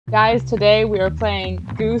Guys, today we are playing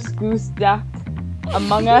Goose Goose Duck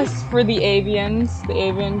Among Us for the Avians, the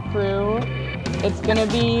avian crew. It's gonna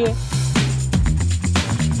be...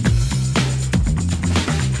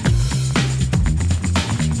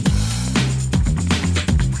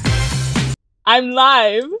 I'm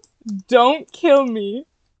live! Don't kill me!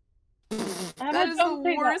 That is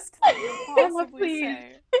the worst thing you could possibly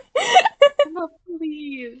say. Emma,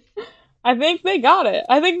 please. I think they got it.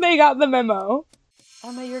 I think they got the memo.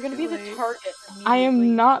 Emma, you're gonna be the target I am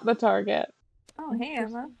immediately. not the target. Oh, hey,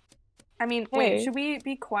 Emma. I mean, Hey. wait, should we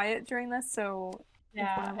be quiet during this so if one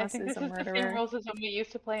Yeah, of I us think is this a is the same murderer? rules as when we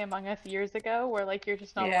used to play Among Us years ago, where like you're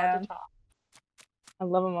just not allowed Yeah. to talk. I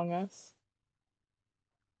love Among Us.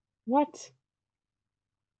 What?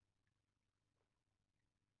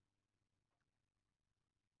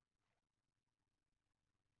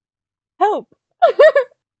 Help!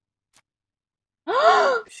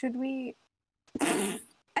 Should we...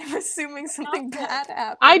 I'm assuming something bad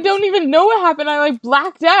happened. I don't even know what happened. I like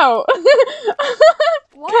blacked out.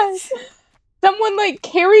 What? Someone like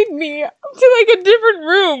carried me to like a different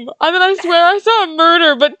room. And then I swear I saw a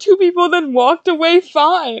murder, but two people then walked away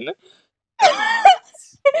fine.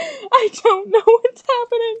 I don't know what's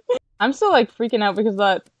happening. I'm still like freaking out because of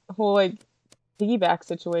that whole like piggyback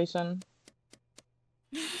situation.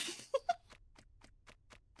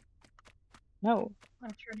 No.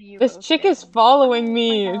 I'm turning you This both chick down. is following Oh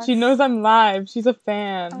me. my She gosh. knows I'm live. She's a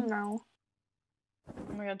fan. Oh no.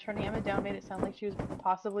 Oh my god, turning Emma down made it sound like she was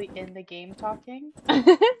possibly in the game talking. Guys,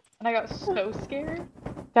 And I got so scared.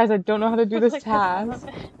 I don't know how to do It's this like, has task.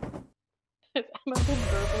 Emma been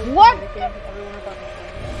verbally What? communicating with everyone about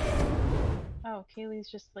my Oh, Kaylee's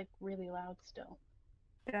just like really loud still.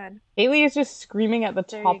 Good. Haley is just screaming at the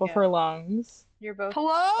There top you of go. her lungs. You're both Hello?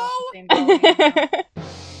 about the same volume now.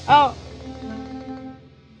 Oh,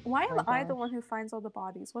 Why am Oh my I the gosh. one who finds all the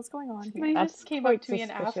bodies? What's going on here? Somebody That's just came quite up to me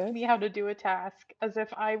and asked suspicious. me how to do a task, as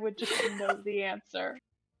if I would just know the answer.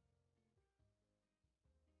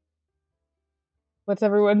 What's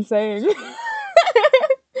everyone saying? you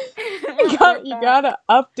Report you back. gotta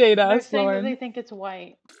update They're us, saying that Lauren. they think it's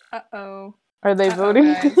white. Uh-oh. Are they Uh-oh,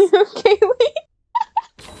 voting for guys. you, Kaylee?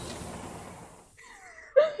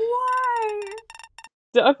 Why?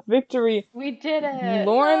 Duck victory. We did it!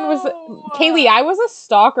 Lauren was... No! Kaylee, I was a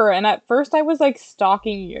stalker, and at first I was, like,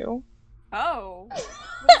 stalking you. Oh. What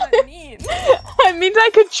does that mean? It means I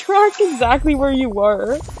could track exactly where you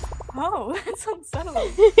were. Oh, that's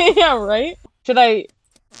unsettling. Yeah, right? Should I,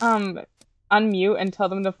 unmute and tell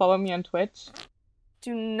them to follow me on Twitch?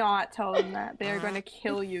 Do not tell them that. They are going to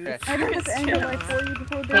kill you. I just have to end it like for you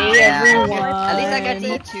before Hey, Yeah. everyone. At least I got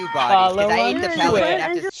to eat 2 bodies, Follow because I ate on the pelican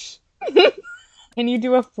after Twitch. Can you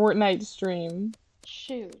do a Fortnite stream?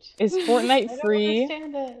 Shoot. Is I Fortnite don't free?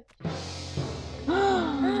 understand it.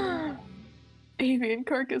 Avian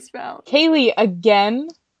carcass found. Kaylee, again?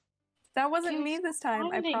 That wasn't Who's me this time, I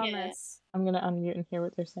finding it? promise. I'm gonna unmute and hear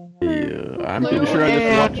what they're saying. Yeah, I'm Blue pretty sure I and-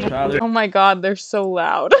 just watched Tyler. Oh my god, they're so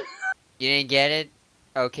loud. You didn't get it?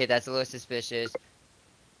 Okay, that's a little suspicious.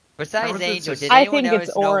 Besides How is it Angel, did I anyone think else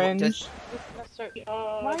it's know orange.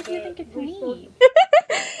 Why do you think it's me?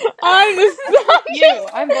 I'm just You!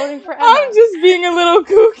 I'm voting for Emma. I'm just being a little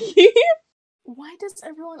kooky. Why does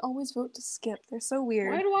everyone always vote to skip? They're so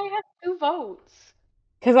weird. Why do I have 2 votes?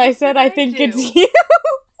 Because I What said did I I think do? it's you.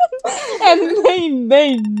 And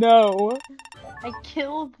they know. I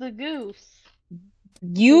killed the goose.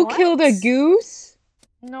 You What? killed a goose?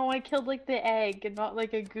 No, I killed like the egg and not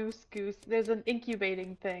like a goose. There's an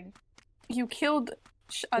incubating thing. You killed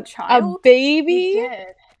a A child? I baby? did.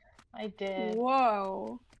 I did.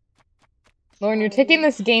 Whoa. Lauren, you're Sorry. taking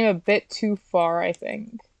this game a bit too far, I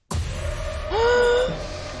think.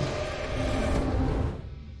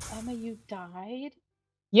 Emma, you died?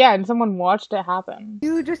 Yeah, and someone watched it happen.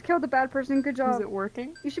 You just killed a bad person. Good Is job. it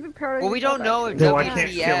working? You should be proud of Well, we yourself, don't know if actually. No, I can't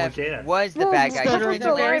kill WTF again. was the Well, bad guy. that's She what was the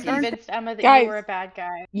the Very Lauren- bad guy. convinced, Emma, that Guys. you were a bad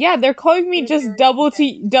guy. Yeah, they're calling me You're just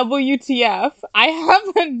very WTF. I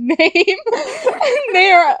have a name, and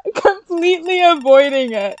they are completely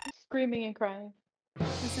avoiding it. Screaming and crying.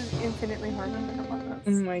 This is infinitely harder than Among Us.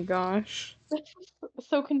 Oh my gosh. This is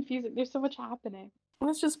so confusing. There's so much happening.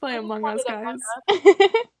 Let's just play I just Among Us, wanted Among guys.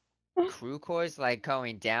 Crew cores, like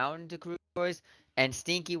going down to crew cores, and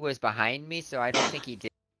Stinky was behind me, so I don't think he did.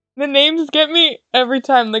 The names get me every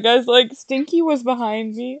time. The guy's like, Stinky was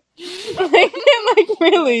behind me. like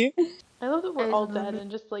really? I love that we're all dead and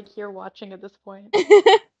just like here watching at this point.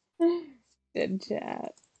 Dead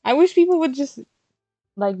chat. I wish people would just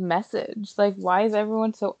like message. Like, why is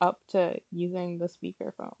everyone so up to using the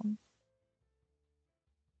speakerphone?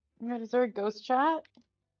 Oh my God, is there a ghost chat?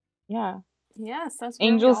 Yeah. Yes, that's where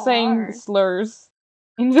we Angel all saying are. slurs.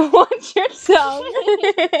 Angel, watch your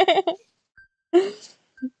tongue.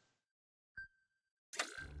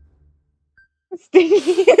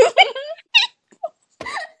 Stinky.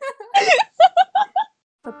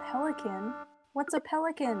 The pelican? What's a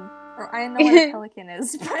pelican? Or I know what a pelican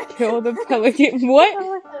is, but Kill the pelican.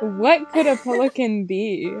 What could a pelican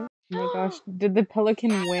be? Oh my gosh, did the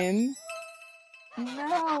pelican win?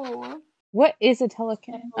 No. What is a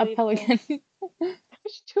pelican? Can't A believe pelican.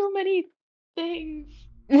 There's too many things.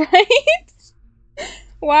 Right?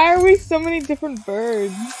 Why are we so many different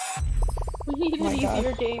birds? We need Oh my an gosh.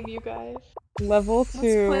 easier game, you guys. Level 2.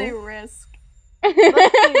 Let's play Risk.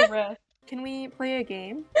 Let's play Risk. Can we play a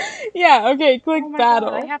game? Yeah, okay, click Oh my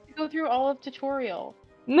battle. god, I have to go through all of tutorial.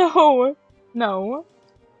 No. No.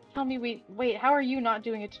 Tell me, wait, how are you not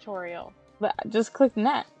doing a tutorial? Just click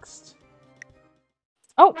next.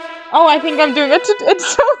 Oh, I think I'm doing it. It's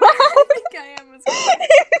so loud. I think I am as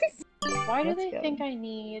well. Why do Let's they go. think I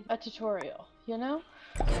need a tutorial, you know?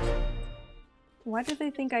 Why do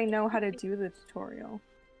they think I know how to do the tutorial?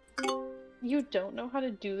 You don't know how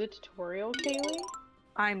to do the tutorial, Kaylee?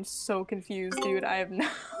 I'm so confused, dude. I have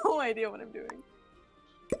no idea what I'm doing.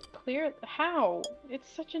 Clear? How? It's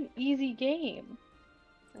such an easy game.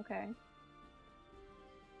 Okay.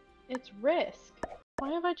 It's Risk.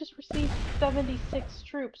 Why have I just received 76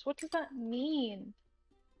 troops? What does that mean?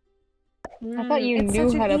 I thought you It's knew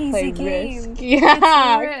such how an to easy play game. Risk.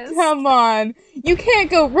 Yeah, Risk. come on. You can't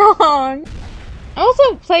go wrong. I'm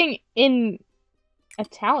also playing in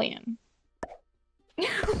Italian.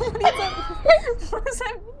 What does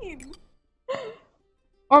that mean?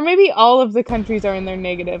 Or maybe all of the countries are in their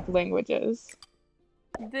negative languages.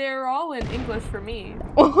 They're all in English for me.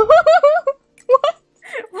 What?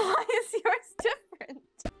 Why is yours different?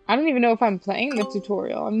 I don't even know if I'm playing the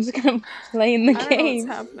tutorial. I'm just gonna play in the I don't know game.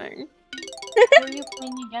 what's happening. Who are you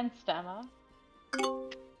playing against, Emma?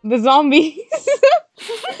 The zombies.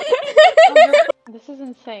 This is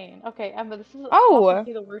insane. Okay, Emma, this is Oh.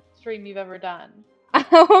 possibly the worst stream you've ever done.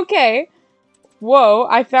 Okay. Whoa,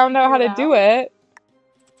 I found out how to Figure it do it.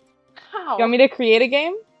 How? You want me to create a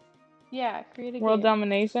game? Yeah, create a World game.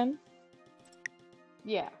 domination?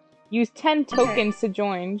 Yeah. Use 10 Okay. tokens to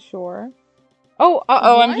join, sure. Oh,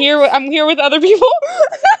 I'm What? here with other people.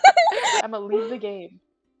 Emma, leave the game.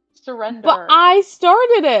 Surrender. But I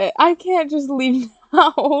started it. I can't just leave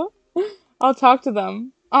now. I'll talk to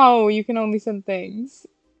them. Oh, you can only send things.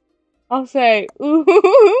 I'll say,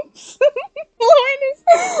 oops. Lauren is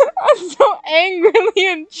I'm so angrily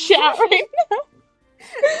in chat right now.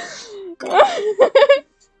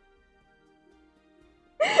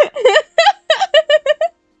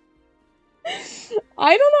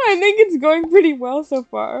 I don't know, I think it's going pretty well so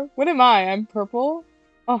far. What am I? I'm purple?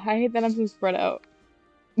 Oh, I hate that I'm so spread out.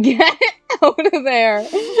 Get out of there!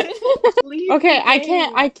 Leave Okay, the I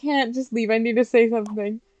game. can't just leave. I need to say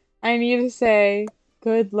something. I need to say,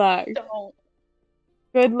 good luck. Don't.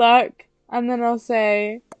 Good luck. And then I'll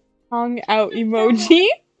say, hung out emoji.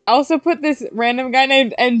 I also put this random guy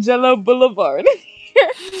named Angelo Boulevard here.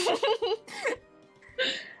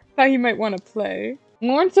 Thought he might want to play.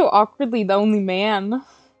 Lauren's so awkwardly the only man.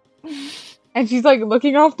 And she's like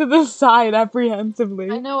looking off to the side apprehensively.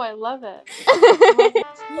 I know, I love it.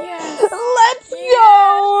 Yes. Let's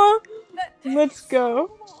go! Let's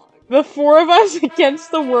go. The 4 of us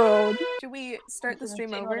against the world. Should we start the stream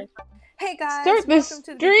Insane over? what Hey guys, Start the welcome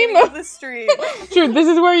to the stream beginning of the stream. Sure, this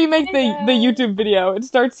is where you make Hey, the guys. YouTube video. It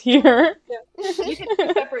starts here. You can do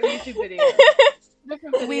a separate YouTube video.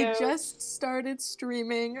 Different We video. just started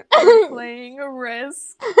streaming. We're playing a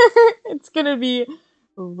Risk. It's gonna be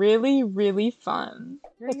really, really fun.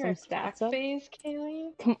 You're Put in your some stats attack up. phase,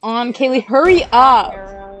 Kaylee. Come on, Kaylee, hurry up!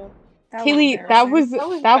 Arrow. Kaylee, that was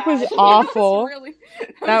That was bad. awful.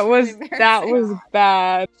 That was That was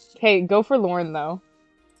bad. Okay, go for Lauren though.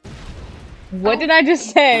 What did I just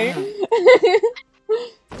say?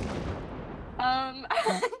 I'm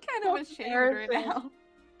kind of ashamed right now.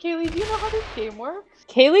 Kaylee, do you know how this game works?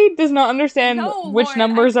 Kaylee does not understand No, which Lauren,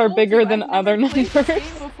 numbers I are told bigger you, than I've other never played numbers. this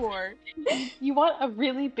game before. You want a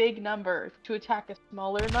really big number to attack a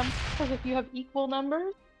smaller number, because if you have equal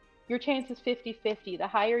numbers, your chance is 50-50. The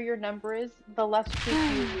higher your number is, the less troops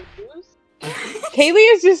you lose.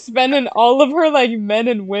 Kaylee is just spending all of her like men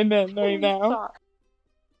and women right Please now. stop.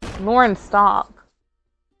 Lauren, stop.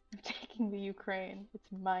 I'm taking the Ukraine.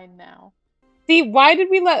 It's mine now. See, why did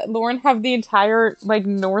we let Lauren have the entire like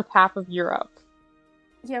north half of Europe?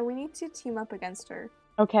 Yeah, we need to team up against her.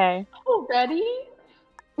 Okay. Already?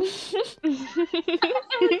 I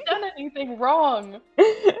haven't done anything wrong.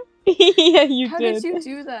 Yeah, you How did. did you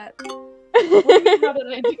do that? What do you mean, how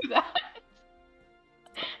did I do that?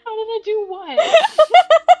 do what?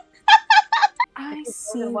 I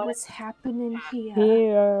see what's happening here.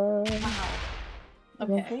 Here. Wow.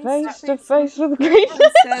 We're Okay. face to face with greatness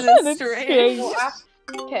That and is it's strange. strange.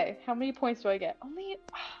 Well, okay, how many points do I get? Only...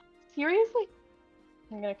 Seriously?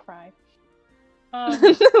 I'm gonna cry.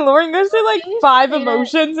 Lauren goes through like Please 5 say that-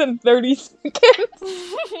 emotions in 30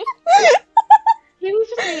 seconds. Haley's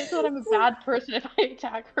just made it so that I'm a bad person if I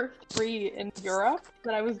attack her 3 in Europe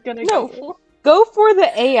that I was gonna No. go for. Go for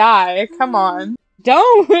the AI. Come on.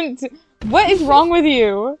 Don't. What is wrong with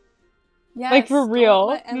you? Yes, Like, for real. Don't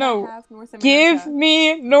let Emma No. have North America. Give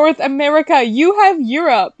me North America. You have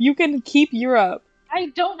Europe. You can keep Europe. I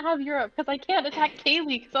don't have Europe because I can't attack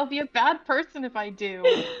Kaylee because I'll be a bad person if I do.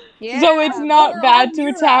 Yeah, So it's not we're bad on to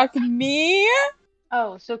Europe. attack me.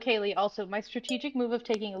 Oh, so Kaylee, also, my strategic move of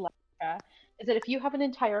taking Alaska is that if you have an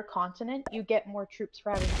entire continent, you get more troops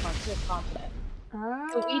for having a continent.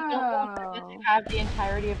 So we don't want Emma Oh. to have the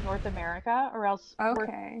entirety of North America, or else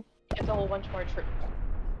Okay. it's a whole bunch more troops.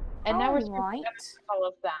 And now we're Alright. all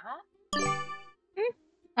of that.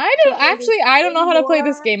 I don't actually. I don't know how to play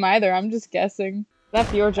this game either. I'm just guessing.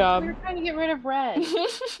 That's your job. We were trying to get rid of red.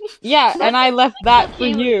 Yeah, and I left that for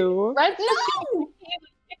Kaylee. you. Red's No!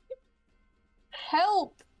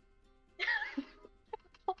 Help!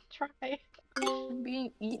 I'll try. I'm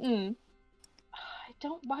being eaten. I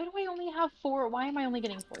don't. Why do I only have 4? Why am I only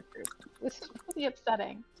getting 4 troops? This is really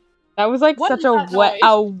upsetting. That was like What such is a that wet,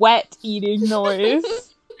 noise? eating noise.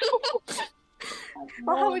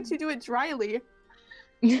 Well, how would you do it dryly?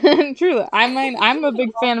 Truly, I'm a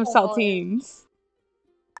big fan of Awful noise. saltines.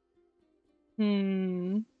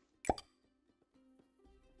 Hmm.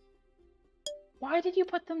 Why did you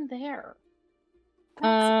put them there? That's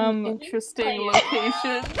Um, an interesting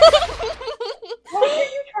location. Why are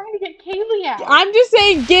you trying to get Kaylee out? I'm just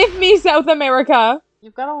saying, give me South America.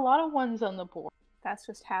 You've got a lot of ones on the board. That's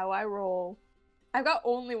just how I roll. I've got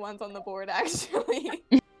only ones on the board, actually.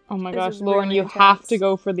 Oh my This gosh, is Lauren, really you have to intense.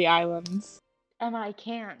 go for the islands. Emma, I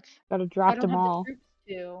can't. Gotta I draft don't them have all. the troops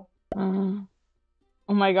to.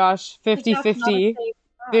 Oh my gosh, But that's not a 50-50. safe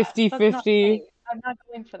shot. 50-50. That's not safe. I'm not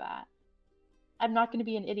going for that. I'm not going to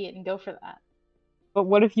be an idiot and go for that. But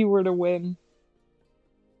what if you were to win?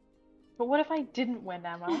 But what if I didn't win,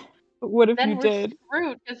 Emma? But what if Then you we're did?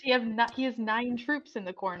 screwed because he has 9 troops in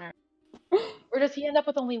the corner. Or does he end up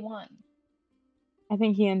with only 1? I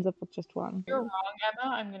think he ends up with just 1. You're wrong,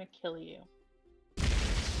 Emma. I'm gonna kill you.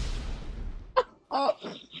 Oh,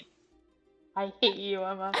 I hate you,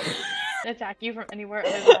 Emma. I can attack you from anywhere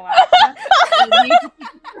other than Alaska. I need to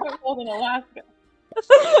keep holding Alaska.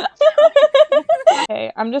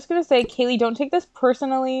 Okay, I'm just gonna say, Kaylee, don't take this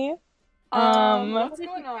personally. what's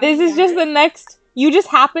going on This is just here? the next. You just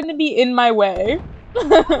happen to be in my way.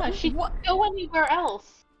 Emma, she can't go anywhere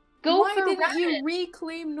else. Go Why for didn't red. you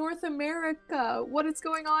reclaim North America? What is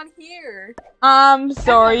going on here? I'm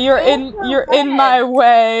sorry, Emma, you're go for in red. my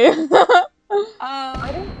way.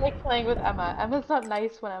 I don't like playing with Emma. Emma's not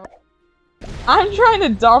nice when Emma. I'm trying to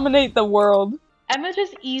dominate the world. Emma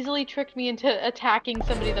just easily tricked me into attacking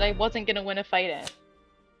somebody that I wasn't gonna win a fight in.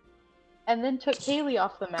 And then took Kaylee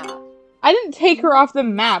off the map. I didn't take her off the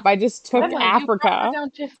map. I just took Emma, you Africa. brought her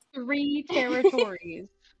down to 3 territories.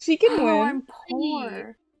 She can Oh, win. I'm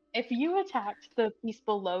poor. If you attacked the piece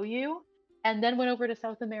below you, and then went over to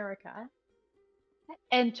South America,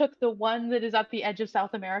 and took the one that is at the edge of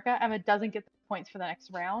South America, Emma doesn't get the points for the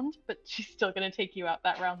next round, but she's still gonna take you out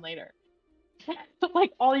that round later. But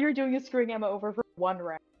like, all you're doing is screwing Emma over for 1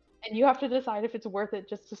 round. And you have to decide if it's worth it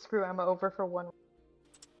just to screw Emma over for 1 round.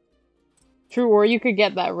 True, or you could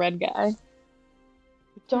get that red guy.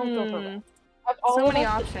 Don't go for it. So many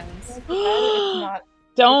options. It's not.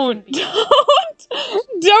 Don't, be.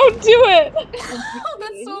 don't do it. Oh,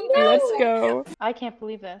 that's so No. Let's go. I can't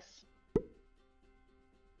believe this.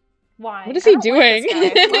 Why? What is he doing?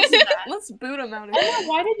 Let's boot him out of Emma, here.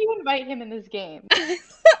 why did you invite him in this game?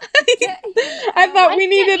 Get him I thought out. we I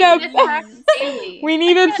needed can't a. even attack Kaylee. We I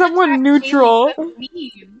needed can't someone attack neutral. Kaylee, that's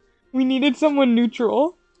mean. We needed someone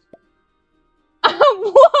neutral.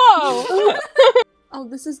 Whoa! Oh,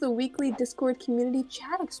 this is the weekly Discord community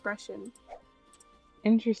chat expression.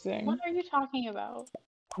 Interesting. What are you talking about?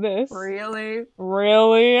 This. Really?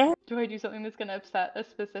 Really? Do I do something that's gonna upset a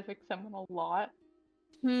specific someone a lot?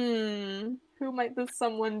 Who might this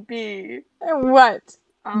someone be? What?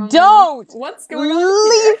 Um, Don't! What's going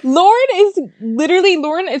on here?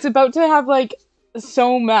 Lauren is about to have like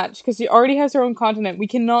so much because she already has her own continent. We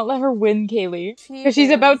cannot let her win, Kaylee, because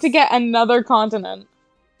she's about to is. get another continent.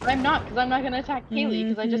 I'm not, because I'm not gonna attack Kaylee,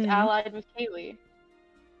 because I just allied with Kaylee.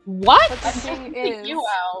 What? But the I'm just thing gonna take is, you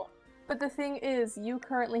out. you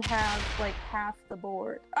currently have like half the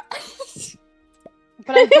board.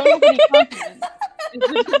 But I don't have any confidence. It's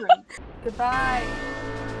the difference. Goodbye.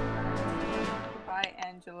 Goodbye,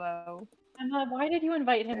 Angelo. Emma, why did you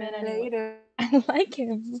invite him in anyway? Later. I like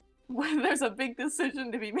him. There's a big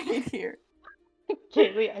decision to be made here.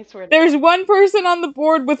 Kaylee, I swear. There's one person on the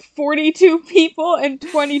board with 42 people and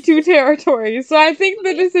 22 territories, so I think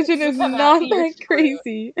the decision is Come not at me, you're that screwed.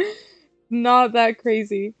 crazy. Not that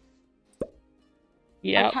crazy. I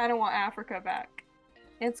Yep. kind of want Africa back.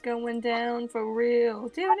 It's going down for real.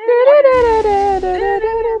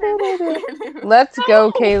 Let's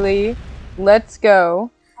go, Kaylee. Let's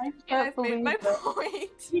go. I can't I've made believe my that. point.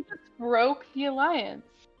 You just broke the alliance.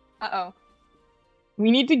 Uh-oh. We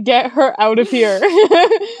need to get her out of here.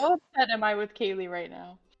 How upset am I with Kaylee right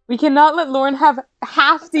now? We cannot let Lauren have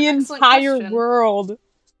half That's the an excellent entire question. world.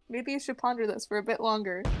 Maybe you should ponder this for a bit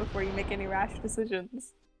longer before you make any rash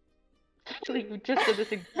decisions. Actually, you just did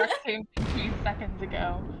this exact same thing 2 seconds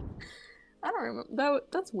ago. I don't remember.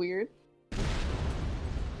 That's weird.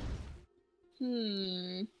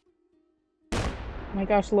 Hmm. Oh my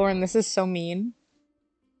gosh, Lauren, this is so mean.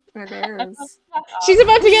 It is. She's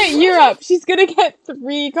about to get Europe. She's gonna get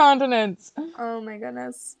 3 continents. Oh my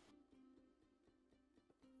goodness.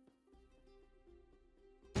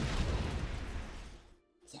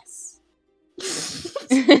 Yes.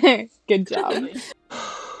 Good job.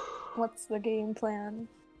 What's the game plan?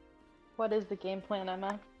 What is the game plan, Emma?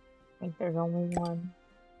 I think there's only one.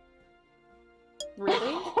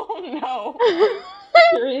 Really? Oh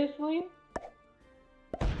Seriously?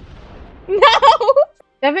 No!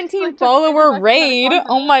 17 Like, follower just raid. like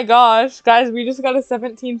Oh my gosh, guys, we just got a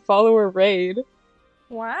 17 follower raid. Oh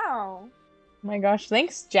no! Wow. my gosh,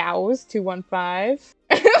 thanks, Jows215.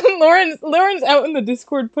 Lauren's out in the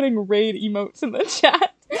Discord putting raid emotes in the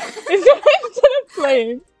chat. Instead of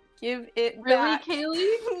playing. Give it Really, back.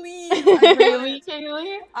 Kaylee? Please. Really,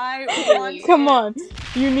 Kaylee? I want Come it on,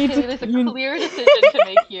 you need Kaylee, there's to. a clear decision to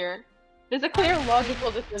make here. There's a clear,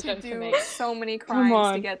 logical to decision to do make. so many Come crimes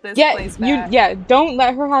on. to get this place back. Don't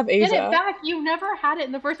let her have Get it Asia. back! You never had it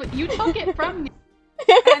in the first place. You took it from me.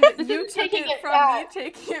 And This you is took taking it it from back. me,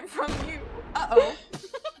 taking it from you. Uh-oh.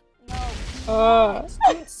 No. Uh,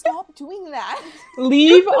 Dude, stop doing that.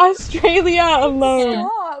 leave Australia alone.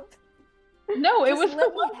 Stop. No, it Just was let the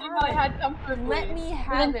me one thing have that I it. had comfortably. Let me And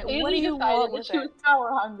have then it. What do Kaylee you decided want that with she was it? power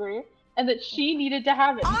hungry and that she needed to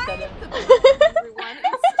have it instead I'm of. the power hungry one.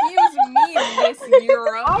 Excuse me, Miss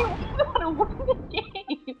Europe. I want to win the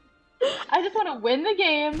game. I just want to win the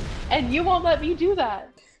game, and you won't let me do that.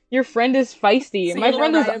 Your friend is feisty. So My you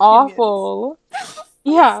friend know is my awful.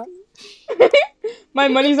 Yeah. My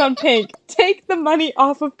money's on Pink. Take the money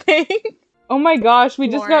off of Pink. Oh my gosh, we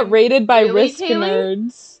just got Lauren, raided by really, Risk Kaylee?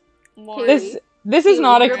 Nerds. Lauren, This is Kaylee,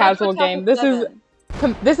 not a you're about to casual attack game. with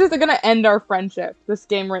seven. This is gonna end our friendship. This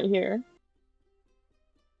game right here.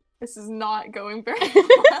 this is not going very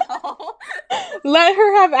well. Let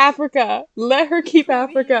her have Africa. Let her keep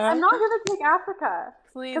Africa. I'm not gonna take Africa.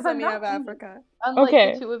 Please 'Cause let I'm me not have mean. Africa. Unlike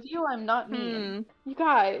Okay. the two of you, I'm not mean. You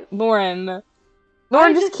guys. Lauren,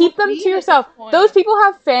 I just just keep them want to to yourself. at this point. Those people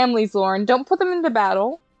have families, Lauren. Don't put them into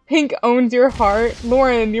battle. Pink owns your heart.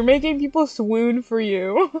 Lauren, you're making people swoon for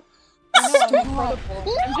you. I know, I'm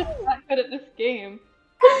incredible. I'm just not good at this game.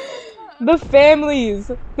 The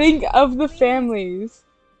families. Think of the families.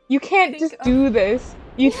 You can't Think just of- do this.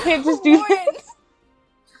 You can't just do Lauren! this.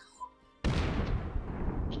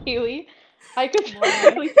 Kaylee, I could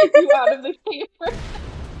totally kick you out of the game.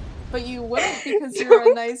 But you wouldn't because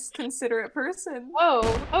you're a nice, considerate person. Oh,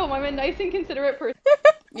 I'm a nice and considerate person.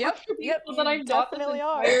 Yep, yep, People that you I'm not this definitely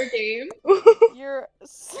are. entire game. You're.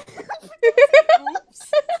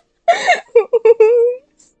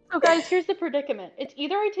 So guys, here's the predicament. It's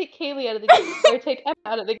either I take Kaylee out of the game or I take Emma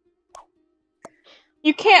out of the game.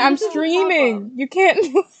 You can't. I'm This is the streaming. problem. You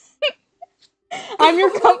can't. I'm your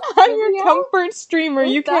Video? comfort streamer.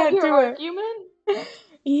 Is You that can't your do it. argument?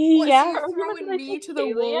 What, Yeah. so you're Argument throwing that I me take to the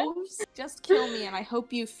Kaylee? wolves? Just kill me, and I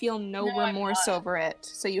hope you feel no No, I'm remorse not. over it,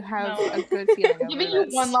 so you have No. a good feeling I'm over giving you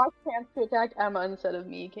this. one last chance to attack Emma instead of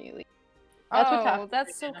me, Kaylee. That's what's happening that's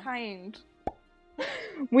right so now. kind.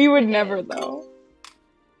 We would It never is. though.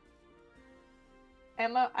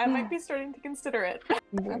 Emma, I might be starting to consider it.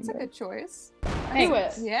 That's a good choice. Do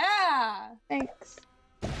it. Yeah! Thanks.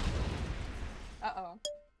 Uh-oh.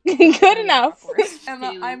 Good enough. Emma,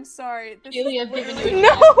 Kaylee. I'm sorry. This Kaylee, is I've given literally you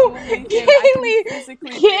No, the only thing I can physically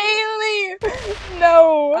do. Kaylee.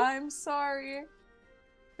 No. I'm sorry.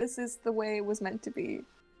 This is the way it was meant to be.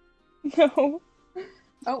 No.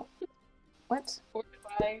 Oh. What?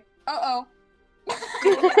 Goodbye. Uh-oh. Stop.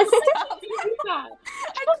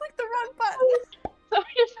 I clicked the wrong button. So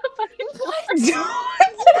you're so fucking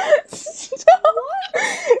Don't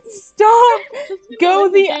Go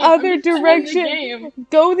win the the game. other I'm just trying to win the direction. game.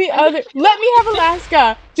 Go the other. Let me have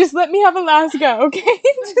Alaska. Just let me have Alaska, okay? I'm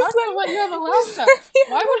Just not gonna let you have Alaska.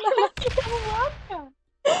 Why would I let you have Alaska?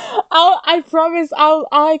 I promise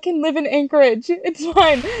I can live in Anchorage. It's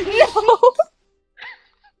fine.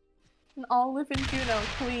 No. I'll live in Juneau,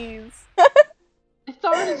 please. It's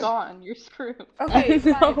already gone. You're screwed. Okay,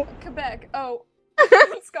 fine. No. Quebec. Oh,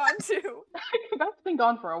 it's gone too. That's been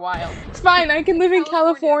gone for a while. It's fine. I can live in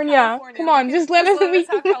California. California. Come on, just let us have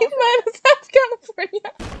California. let us have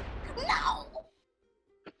California.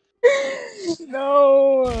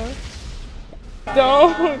 No.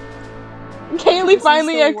 Don't. Kaylee This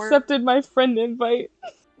finally is the worst. accepted my friend invite.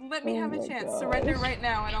 Let me Oh have a my chance. gosh. Surrender right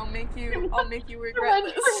now, and I'll make you regret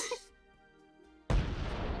this.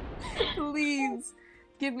 Please,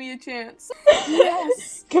 give me a chance.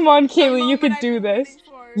 Yes. Come on, The Kaylee, you moment can I've do been this. waiting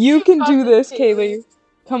for. You can do got this, this, Kaylee. Kaylee.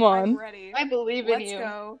 Come I'm on. ready. I believe in Let's you.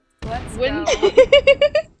 go. Let's Win. go.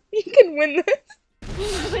 You can win this.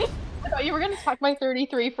 I thought you were gonna talk my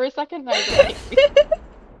 33 for a second. And I was like,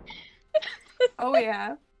 Oh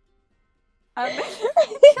yeah. Come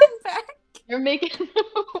back. you're making.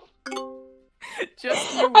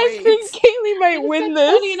 Just you I wait. think Kaylee might win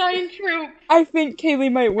this. 29 troops. I think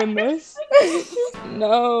Kaylee might win this.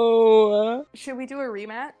 No. Should we do a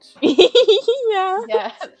rematch? Yeah.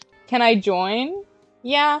 Yes. Can I join?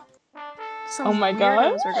 Yeah. Some Oh my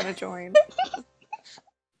god. weirdos are gonna join.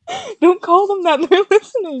 Don't call them that, they're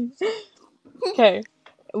listening. Okay.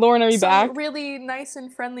 Lauren, are you Some back? really nice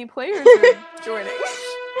and friendly players are joining.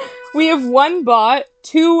 We have 1 bot,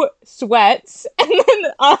 2 sweats, and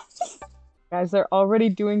then us. Guys, they're already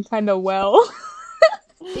doing kind of well.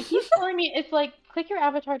 They keep telling me it's like click your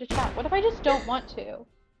avatar to chat. What if I just don't want to?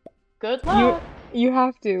 Good luck. You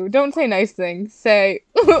have to. Don't say nice things. Say,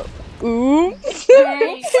 oops.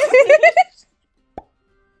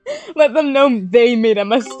 Let them know they made a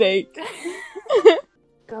mistake.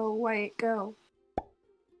 Go, white, go.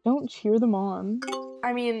 Don't cheer them on.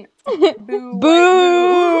 I mean, boo,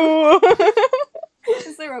 Boo! white, boo.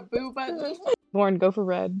 Is there a boo button? Lauren, go for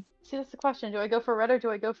red. See, that's the question. Do I go for red or do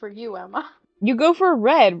I go for you, Emma? You go for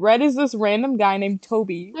red. Red is this random guy named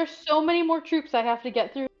Toby. There's so many more troops I have to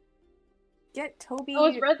get through. Get Toby. Oh,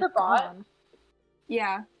 is Red the bot? on.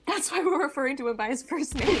 Yeah, that's why we're referring to him by his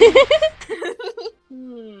first name.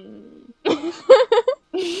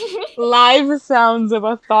 Live sounds of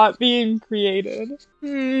a thought being created.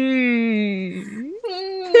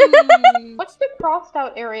 What's the crossed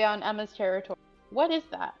out area on Emma's territory? What is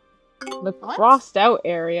that? The What? crossed out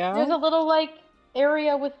area. There's a little like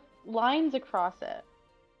area with lines across it.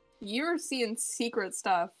 You're seeing secret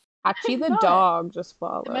stuff. Actually, the not. dog just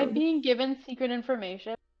followed. Am I being given secret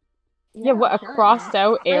information? Yeah, what, a apparently. crossed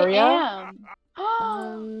out area? I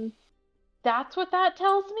am. That's what that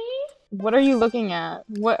tells me? What are you looking at?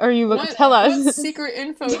 What are you looking? What- Tell what us. secret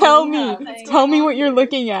info? Tell do you me. have that's Tell going me on what you're here?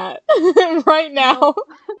 looking at right now.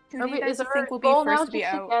 Who do you guys Is our think will be goal now first to be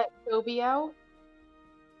just out? get Toby out?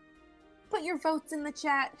 Put your votes in the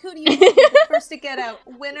chat. Who do you think will be the first to get out?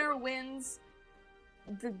 Winner wins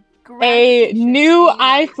the A gratification new of being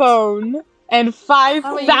right. iPhone and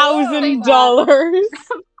 $5,000.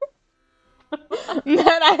 Man,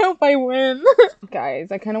 I hope I win.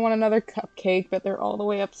 Guys, I kind of want another cupcake, but they're all the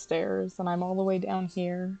way upstairs, and I'm all the way down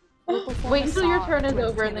here. We'll perform Wait a until your song turn is to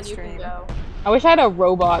over and entertain then you the can stream. go. I wish I had a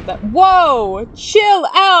robot that- Whoa! Chill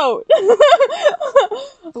out!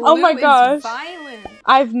 Oh my Blue is gosh. violent.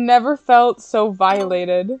 I've never felt so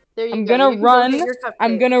violated. There you I'm go. gonna You can go run. get your cupcake.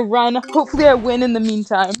 I'm gonna run. Hopefully I win in the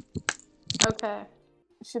meantime. Okay.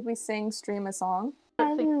 Should we stream a song?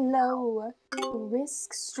 Let's sing. Hello,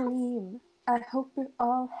 Risk Stream. I hope you're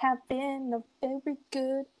all having a very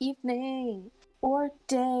good evening or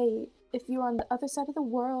day. If you're on the other side of the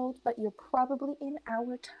world, but you're probably in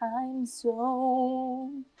our time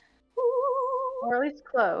zone. Ooh. Or at least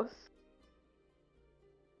close.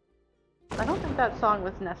 I don't think that song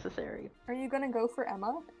was necessary. Are you gonna go for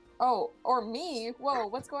Emma? Oh, or me? Whoa,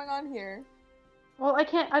 what's going on here? Well,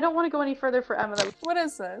 I don't want to go any further for Emma. What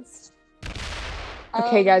is this?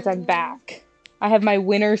 Okay, guys, I'm back. I have my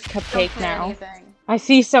winner's cupcake now. Anything. I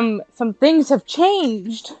see some things have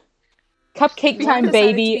changed. Cupcake time,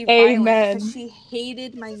 baby. Amen. She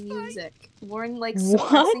hated my music. Lauren likes What?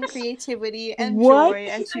 suppressing creativity and What? joy,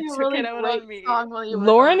 and she A took really it out great on me. song while you were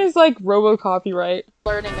Lauren is like robo-copyright.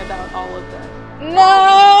 learning about all of this.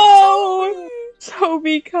 No!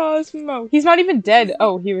 Toby Cosmo. He's not even dead.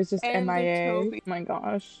 Oh, he was just And the MIA. Oh Toby. my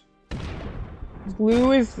gosh.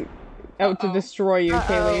 Blue is out to Uh-oh. destroy you,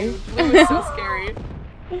 Kaylee. Blue is so scary.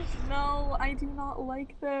 No, I do not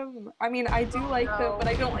like them. I mean, I do like them, but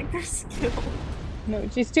I don't like their skill. No,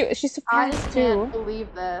 she's too. She's I surprised can't too.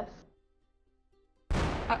 believe this.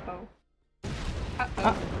 Uh-oh.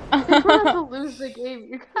 Uh-oh. We're about to lose the game,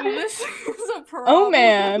 you guys. This is a problem. Oh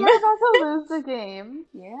man. We're about to lose the game.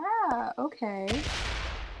 Yeah, okay.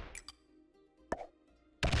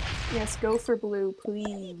 Yes, go for blue,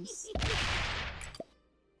 please.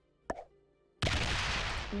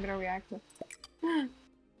 I'm gonna react with...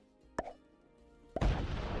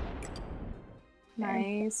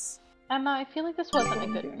 Nice. Emma, I feel like this wasn't a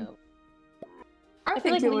good move. I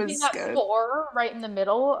feel like think it leaving was that good. 4 right in the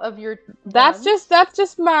middle of your That's ones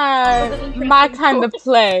just my was an interesting kind of choice.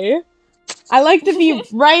 play. I like to be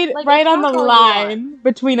right Like, right on the attack all you line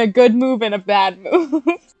between a good move and a bad move.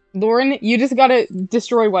 Lauren, you just gotta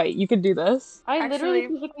destroy white. You could do this. I literally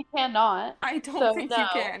Actually, physically cannot. I don't So, think no. you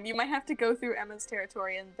can. You might have to go through Emma's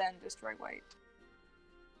territory and then destroy white.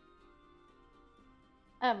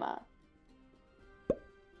 Emma.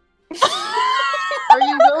 Are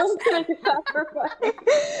you willing to make a sacrifice?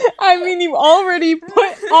 I mean, you already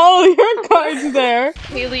put all your cards there.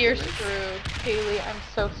 Kaylee, you're screwed. Kaylee, I'm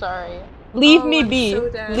so sorry. Leave Oh, me I'm be. so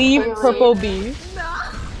dead. Leave I'm so purple dead. be. No.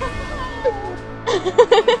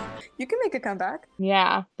 You can make a comeback.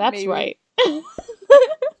 Yeah, that's Maybe. right. You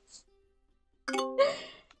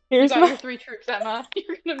Here's got my. your 3 troops, Emma.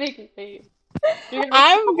 You're gonna make it face.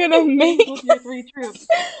 I'm gonna make. with your 3 troops.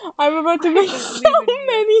 I'm about to make believe so in you.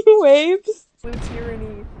 many waves. Blue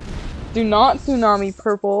tyranny. Do not tsunami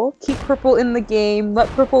purple. Keep purple in the game. Let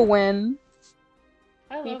purple win.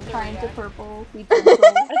 I Be love the kind to react. purple. Be gentle.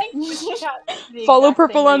 I think we should chat the Follow exact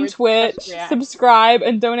purple same way on we just Twitch. react. Subscribe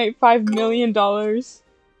and donate $5 million.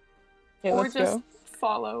 Yeah, Or let's just go.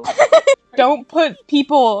 follow. Don't put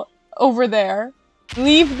people over there.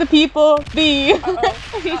 Leave the people be. Uh-oh.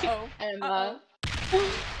 Uh-oh. Emma. Emma.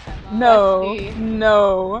 No, Bestie.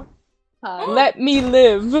 no. Hi. Let me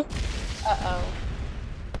live. Uh-oh.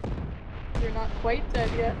 You're not quite dead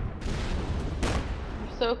yet.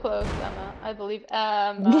 You're so close, Emma. I believe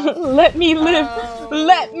Emma. Let me live. Oh.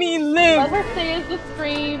 Let me Let live. her stay as the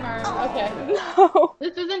streamer. Okay. No.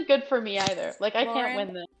 This isn't good for me either. Like, I Lauren, can't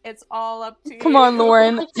win this. It's all up to you. Come on,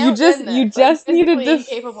 Lauren. I You can't just win you this. I'm just need to physically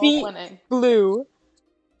incapable of defeat winning. blue.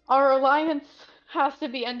 Our alliance has to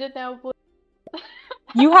be ended now, Blue.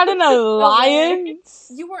 You had an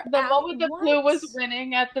alliance. You were The moment that what? Blue was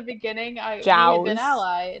winning at the beginning, we had Jows. been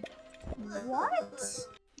allied. What?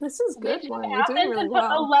 This is They good, took Lauren. You're doing Athens really and put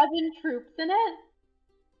well. 11 troops in it.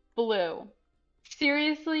 Blue.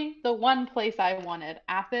 Seriously, the one place I wanted,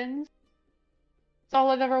 Athens. It's all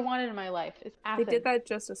I've ever wanted in my life, is They Athens. did that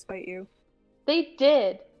just to spite you. They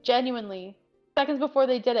did, genuinely. Seconds before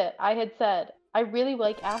they did it, I had said, I really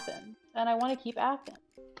like Athens, and I want to keep Athens.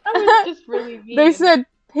 I was just really mean. They said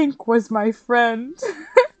Pink was my friend.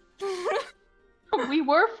 We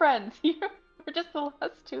were friends. We're just the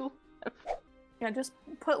last 2 left. Yeah, just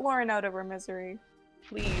put Lauren out of her misery.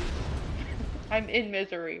 Please. I'm in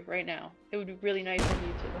misery right now. It would be really nice of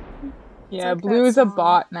you to. Yeah, like that Blue's a song.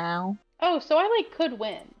 bot now. Oh, so I like could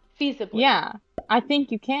win. Feasibly. Yeah, I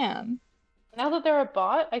think you can. Now that they're a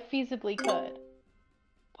bot, I feasibly could.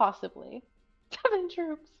 Possibly. 7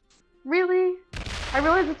 troops. Really? I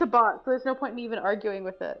realize it's a bot, so there's no point in me even arguing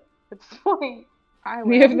with it at this point. I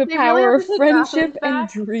We will. have the They power really of have to take friendship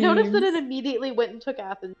Athens and back. Notice that dreams. it immediately went and took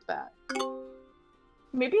Athens back.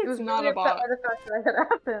 Maybe It it's was not really a upset bot. by the fact that I had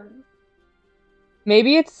Athens.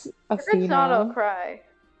 Maybe it's If it's not, I'll Athena, cry.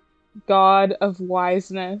 god of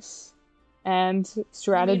wiseness and You mean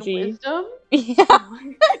strategy. wisdom? Yeah.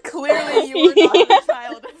 Clearly, you were not Yeah. a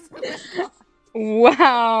child of this god.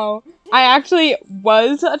 Wow. I actually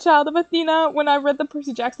was a child of Athena when I read the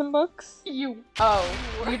Percy Jackson books. You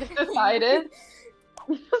just decided?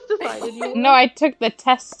 You just decided you No, I took the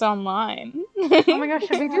test online. Oh my gosh,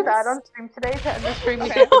 should we do that on stream today to end the stream? We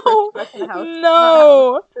Okay. take the first person house.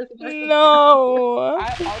 No. First person No.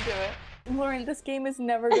 I'll do it. Lauren, this game is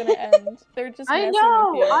never gonna end. They're just I messing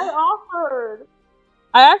know! with you. I offered!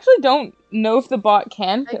 I actually don't know if the bot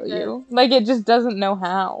can I kill did. you. Like, it just doesn't know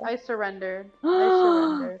how. I surrendered. I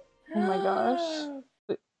surrendered. Oh my gosh.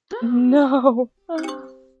 No.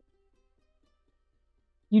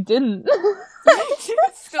 You didn't.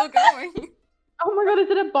 It's still going. Oh my god, is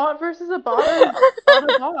it a bot versus a bot or a bot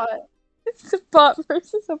a bot? It's a bot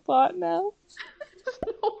versus a bot now.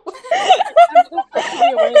 No way. I'm so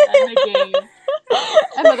quickly away to end the game.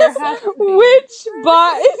 Emma, there has to be. Which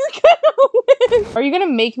bot is gonna win? Are you gonna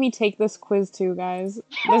make me take this quiz too, guys?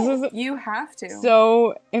 This is You have to.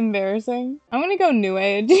 so embarrassing. I'm gonna go new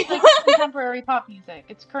age. It's like contemporary pop music.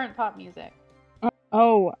 It's current pop music.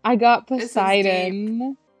 Oh, I got This is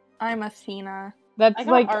Poseidon. I'm Athena. That's I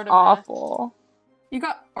got like Artemis. awful. You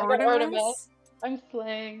got I got Artemis? Artemis. I'm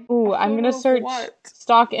slaying. Ooh, A I'm photo gonna of search what?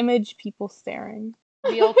 stock image people staring.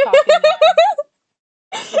 We all talking now.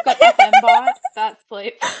 We've got FM bot. That's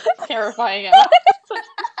like terrifying, Emma. Such a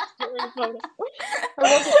scary photo. Or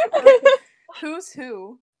was it perfect? Who's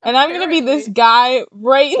who? And I'm gonna be this Apparently. guy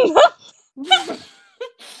right in the...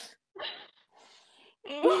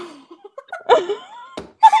 You're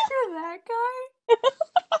that guy?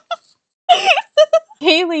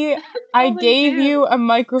 Haley, I all they gave do. you a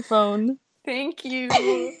microphone. Thank you.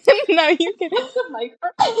 Now you can... The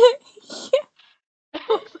microphone.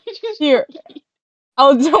 Here.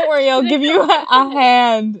 Oh, don't worry, I'll Did it give you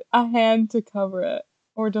come a hand to cover it.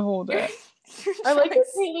 Or to hold it. I like that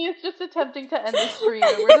Haley is just attempting to end the stream,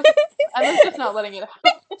 and we're just Emma's just not letting it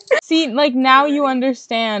happen. See, like, now you Alrighty.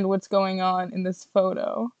 understand what's going on in this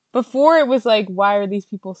photo. Before it was like, why are these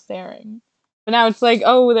people staring? But now it's like,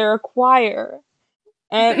 oh, they're a choir.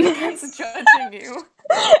 And That's judging you.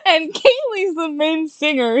 and Kaylee's the main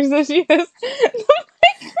singer, so she has the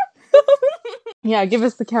microphone. Yeah, give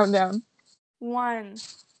us the countdown. 1,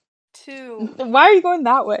 2, Why are you going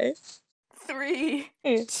that way? 3,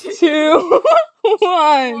 2, 2,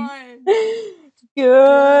 1. 1.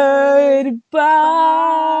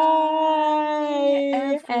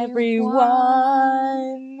 Goodbye,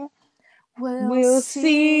 everyone. We'll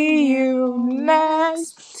see you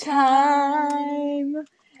next time.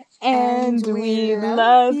 And we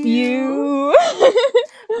love you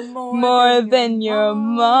more than your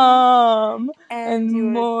mom and your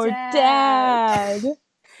more dad. dad.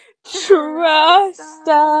 Trust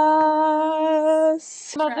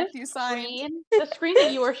us. Emma, Track this you signed. the screen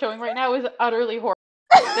that you are showing right now is utterly horrible.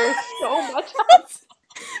 There's so much.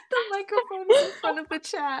 The microphone is in front of the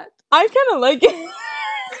chat. I kind of like it.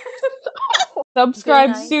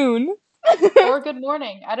 Subscribe Good night. soon. Or good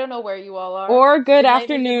morning. I don't know where you all are. Or good night or good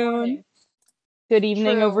afternoon. morning. Good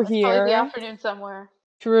evening True. over It's probably the here. afternoon somewhere.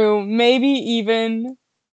 True. Maybe even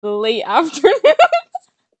the late afternoon.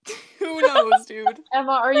 Who knows, dude?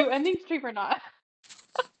 Emma, are you ending stream or not?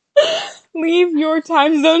 Leave your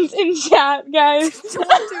time zones in chat, guys. Don't do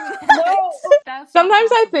that. No. That's not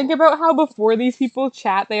Sometimes I possible. think about how before these people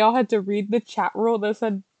chat, they all had to read the chat rule that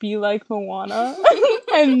said, be like Moana.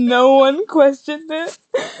 And no one questioned it.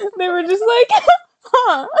 They were just like,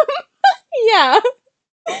 huh. Yeah.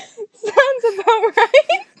 Sounds about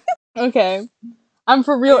right. Okay. I'm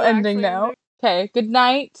for real Are you ending actually now. ending? Okay. Good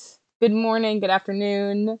night. Good morning. Good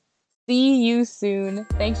afternoon. See you soon.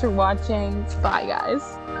 Thanks for watching. Bye, guys.